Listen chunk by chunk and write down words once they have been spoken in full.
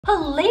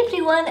Hello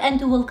everyone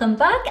and welcome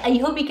back. I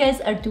hope you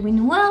guys are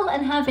doing well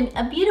and having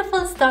a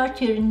beautiful start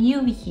to your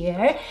new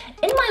year.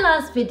 In my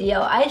last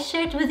video, I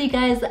shared with you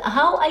guys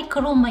how I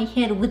curl my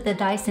hair with the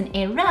Dyson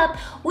Airwrap,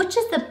 which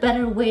is the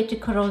better way to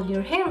curl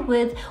your hair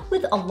with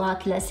a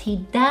lot less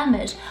heat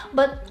damage.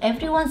 But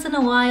every once in a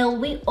while,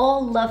 we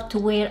all love to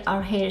wear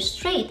our hair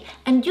straight,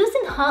 and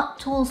using hot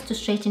tools to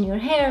straighten your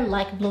hair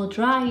like blow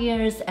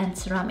dryers and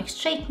ceramic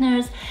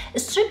straighteners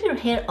strip your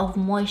hair of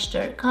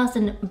moisture,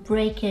 causing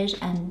breakage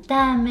and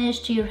damage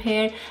to your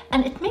hair,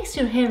 and it makes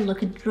your hair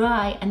look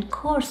dry and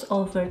coarse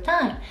over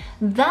time.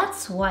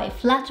 That's why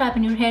flat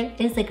wrapping your hair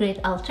is a great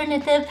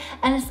alternative,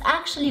 and it's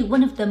actually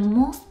one of the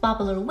most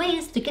popular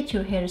ways to get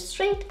your hair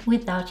straight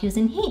without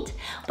using heat.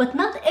 But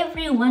not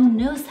everyone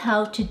knows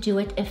how to do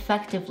it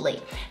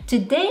effectively.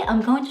 Today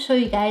I'm going to show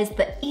you guys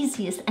the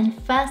easiest and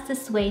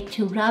fastest way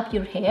to wrap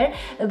your hair.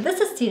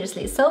 This is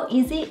seriously so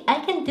easy.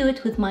 I can do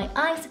it with my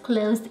eyes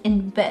closed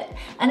in bed,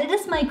 and it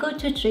is my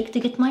go-to trick to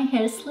get my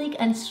hair sleek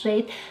and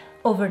straight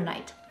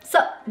overnight. So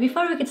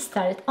before we get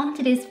started on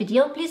today's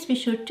video, please be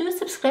sure to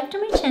subscribe to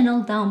my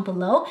channel down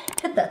below,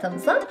 hit that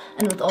thumbs up,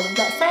 and with all of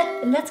that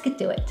said, let's get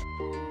to it.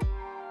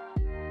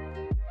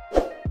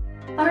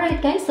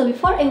 Alright guys, so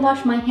before I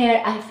wash my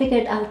hair, I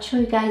figured I would show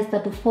you guys the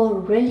before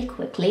really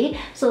quickly.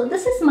 So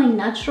this is my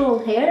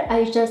natural hair.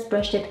 I just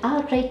brushed it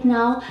out right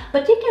now,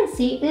 but you can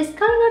see it is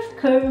kind of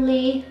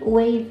curly,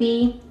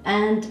 wavy,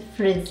 and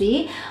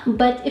frizzy.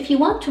 But if you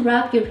want to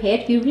wrap your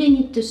hair, you really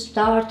need to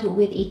start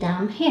with a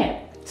damp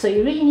hair. So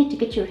you really need to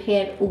get your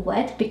hair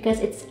wet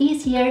because it's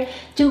easier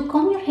to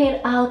comb your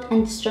hair out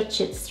and stretch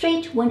it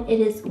straight when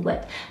it is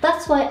wet.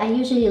 That's why I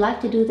usually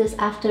like to do this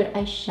after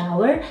I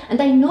shower,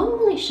 and I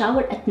normally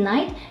shower at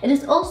night. It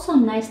is also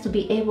nice to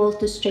be able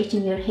to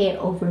straighten your hair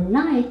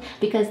overnight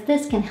because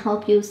this can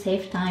help you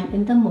save time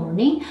in the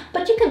morning.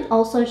 But you can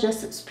also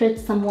just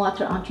spritz some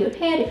water onto your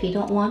hair if you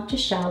don't want to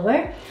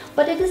shower.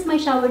 But it is my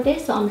shower day,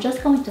 so I'm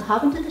just going to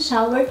hop into the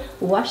shower,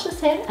 wash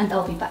this hair, and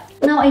I'll be back.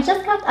 Now I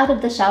just got out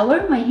of the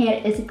shower. My hair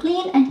is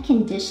clean and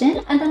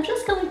conditioned, and I'm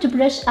just going to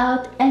brush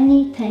out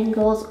any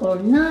tangles or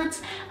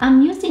knots.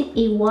 I'm using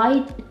a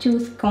wide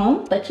tooth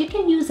comb, but you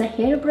can use a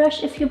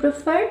hairbrush if you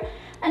prefer,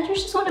 and you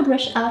just want to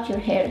brush out your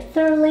hair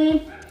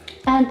thoroughly.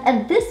 And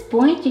at this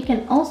point, you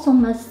can also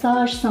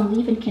massage some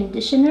leave-in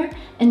conditioner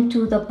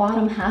into the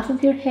bottom half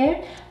of your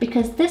hair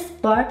because this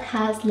part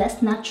has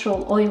less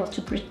natural oil to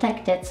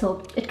protect it,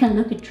 so it can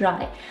look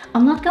dry.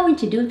 I'm not going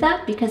to do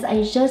that because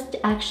I just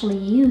actually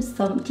used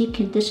some deep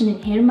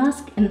conditioning hair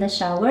mask in the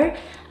shower.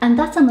 And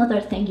that's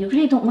another thing, you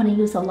really don't want to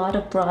use a lot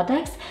of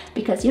products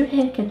because your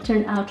hair can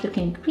turn out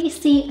looking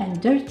greasy and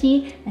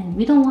dirty, and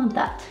we don't want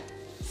that.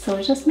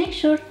 So just make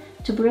sure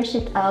to brush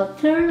it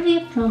out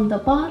thoroughly from the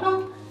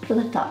bottom to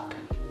the top.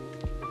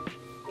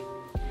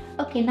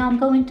 Okay, now I'm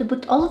going to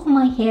put all of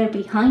my hair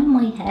behind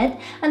my head,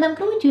 and I'm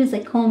going to use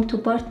a comb to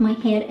part my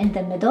hair in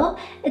the middle.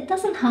 It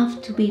doesn't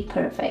have to be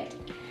perfect.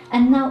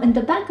 And now in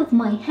the back of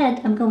my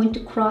head, I'm going to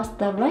cross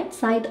the right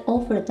side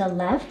over the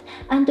left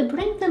and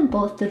bring them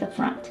both to the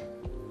front.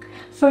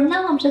 For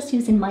now, I'm just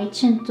using my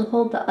chin to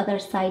hold the other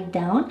side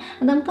down,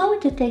 and I'm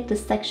going to take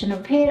this section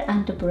of hair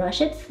and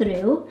brush it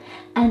through,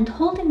 and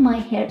holding my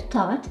hair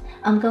taut,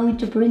 I'm going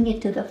to bring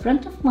it to the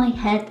front of my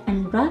head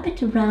and wrap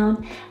it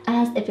around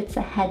as if it's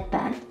a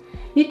headband.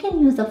 You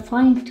can use a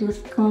fine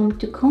tooth comb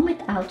to comb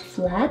it out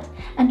flat,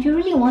 and you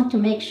really want to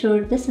make sure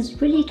this is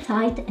really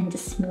tight and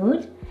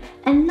smooth.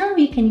 And now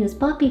you can use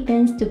bobby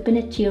pins to pin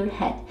it to your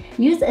head.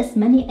 Use as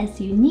many as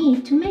you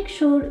need to make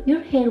sure your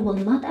hair will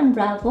not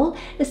unravel,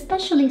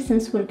 especially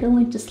since we're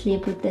going to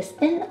sleep with this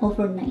in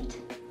overnight.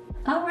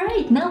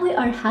 Alright, now we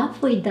are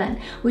halfway done.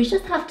 We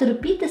just have to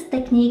repeat this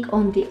technique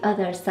on the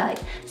other side.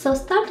 So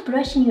start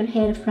brushing your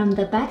hair from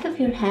the back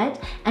of your head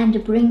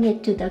and bring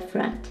it to the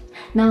front.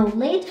 Now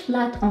lay it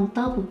flat on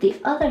top of the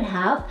other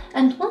half,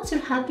 and once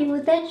you're happy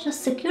with it,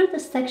 just secure the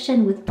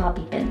section with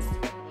bobby pins.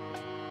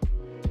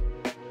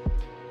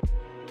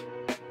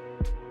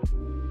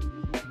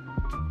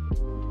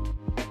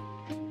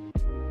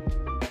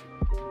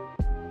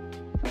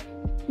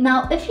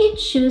 Now, if you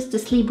choose to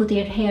sleep with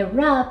your hair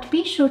wrapped,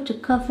 be sure to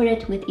cover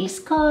it with a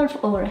scarf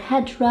or a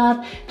head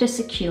wrap to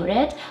secure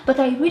it. But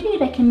I really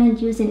recommend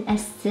using a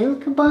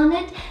silk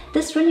bonnet.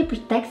 This really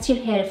protects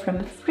your hair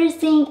from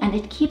frizzing and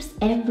it keeps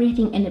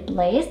everything in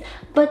place.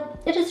 But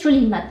it is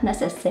really not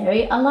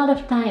necessary. A lot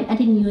of time I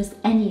didn't use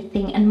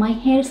anything and my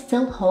hair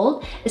still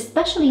holds,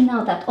 especially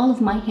now that all of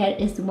my hair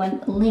is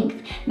one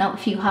length. Now,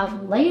 if you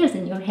have layers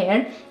in your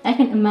hair, I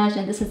can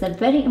imagine this is a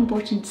very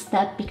important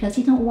step because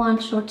you don't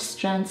want short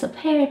strands of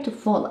hair to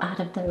fall out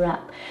of the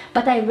wrap.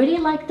 But I really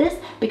like this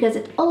because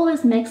it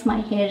always makes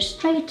my hair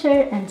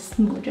straighter and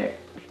smoother.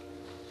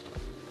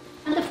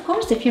 And of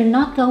course, if you're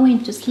not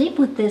going to sleep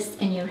with this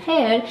in your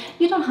hair,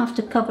 you don't have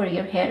to cover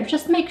your hair.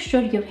 Just make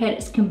sure your hair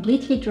is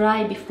completely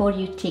dry before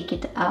you take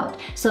it out.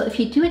 So if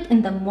you do it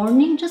in the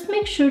morning, just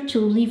make sure to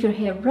leave your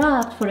hair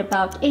wrapped for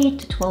about 8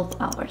 to 12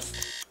 hours.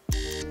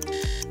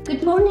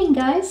 Good morning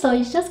guys, so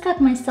I just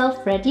got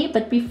myself ready,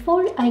 but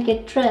before I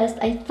get dressed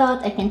I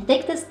thought I can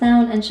take this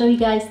down and show you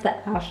guys the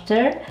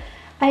after.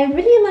 I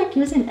really like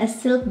using a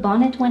silk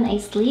bonnet when I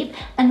sleep,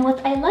 and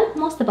what I like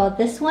most about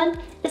this one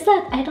is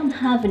that I don't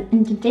have an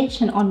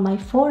indentation on my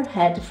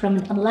forehead from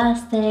an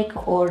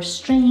elastic or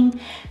string.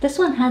 This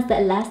one has the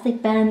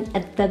elastic band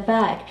at the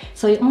back,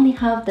 so you only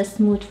have the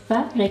smooth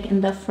fabric in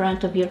the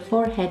front of your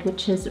forehead,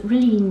 which is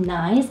really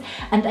nice.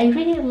 And I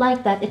really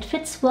like that it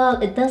fits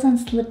well, it doesn't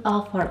slip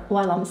off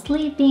while I'm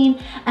sleeping,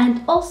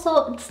 and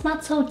also it's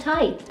not so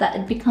tight that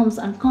it becomes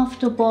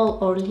uncomfortable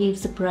or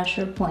leaves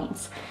pressure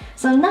points.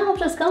 So now I'm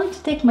just going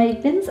to take my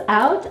pins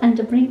out and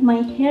to bring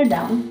my hair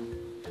down.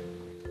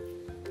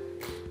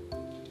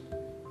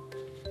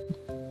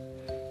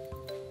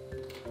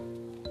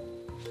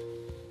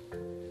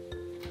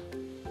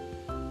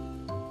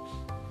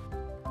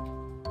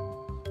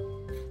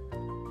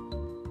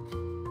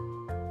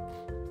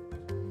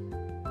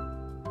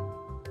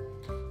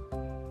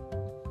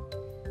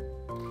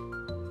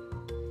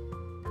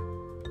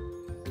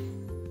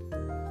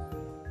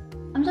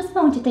 I'm just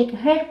going to take a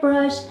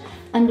hairbrush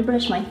and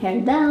brush my hair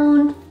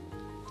down.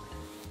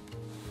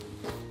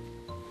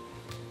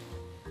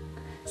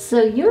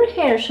 So your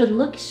hair should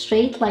look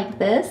straight like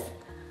this.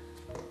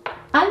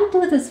 I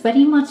do this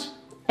very much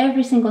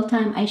every single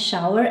time I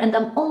shower, and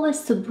I'm always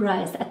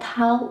surprised at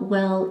how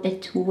well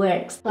it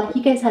works. Like,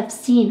 you guys have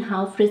seen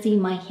how frizzy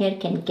my hair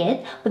can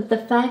get, but the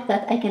fact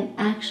that I can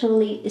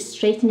actually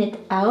straighten it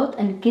out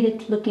and get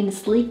it looking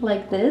sleek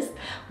like this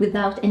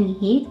without any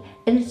heat,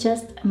 it is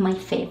just my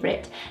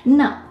favorite.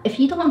 Now, if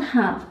you don't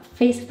have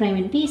face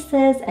framing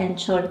pieces and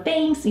short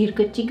bangs, you're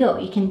good to go.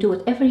 You can do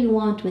whatever you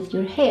want with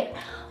your hair.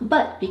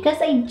 But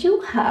because I do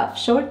have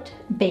short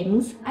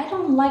bangs, I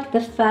don't like the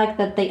fact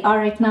that they are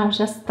right now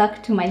just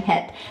stuck to my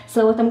head.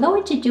 So what I'm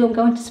going to do, I'm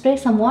going to spray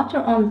some water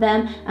on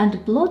them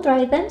and blow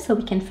dry them so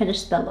we can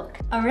finish the look.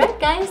 Alright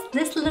guys,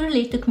 this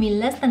literally took me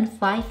less than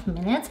 5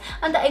 minutes,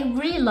 and I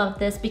really love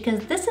this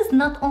because this is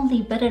not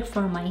only better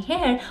for my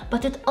hair,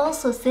 but it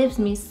also saves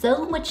me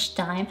so much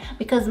time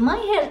because my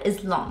hair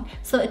is long.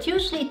 So it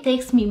usually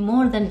takes me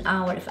more than an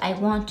hour if I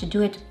want to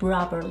do it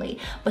properly.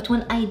 But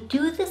when I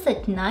do this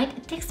at night,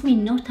 it takes me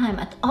no time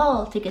at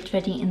all to get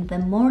ready in the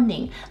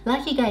morning.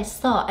 Like you guys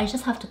saw, I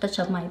just have to touch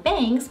up my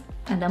bangs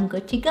and I'm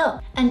good to go.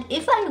 And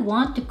if I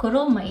want to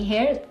curl my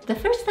hair, the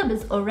first step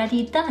is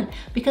already done,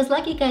 because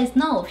like you guys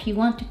know, if you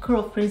want to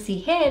curl frizzy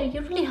hair,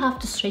 you really have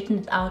to straighten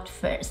it out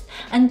first.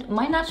 And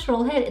my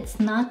natural hair,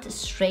 it's not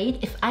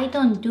straight. If I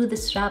don't do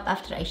this wrap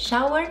after I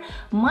shower,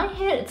 my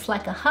hair, it's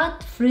like a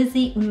hot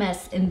frizzy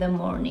mess in the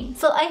morning.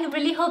 So I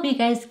really hope you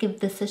guys give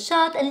this a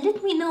shot and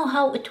let me know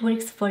how it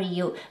works for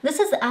you. This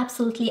is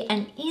absolutely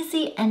an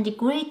easy and a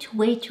great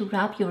way to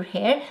wrap your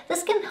hair.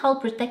 This can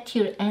help protect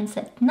your ends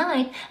at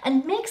night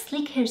and make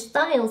sleek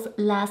hairstyles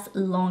last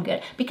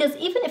longer, because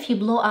even if you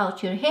blow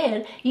out your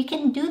hair, you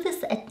can do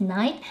this at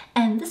night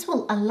and this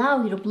will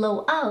allow your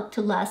blowout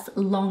to last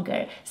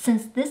longer,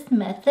 since this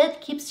method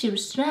keeps your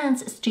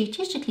strands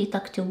strategically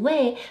tucked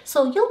away,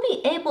 so you'll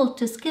be able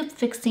to skip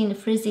fixing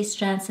frizzy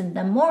strands in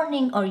the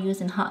morning or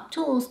using hot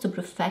tools to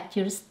perfect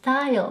your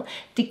style,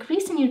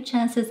 decreasing your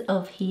chances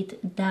of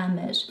heat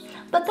damage.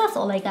 But that's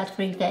all I got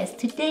for you guys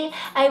today.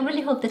 I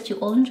really hope that you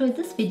all enjoyed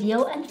this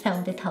video and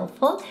found it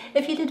helpful.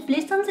 If you did,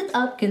 please thumbs it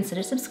up,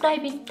 consider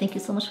subscribing. Thank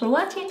you so much for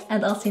watching,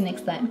 and I'll see you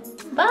next time.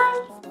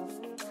 Bye!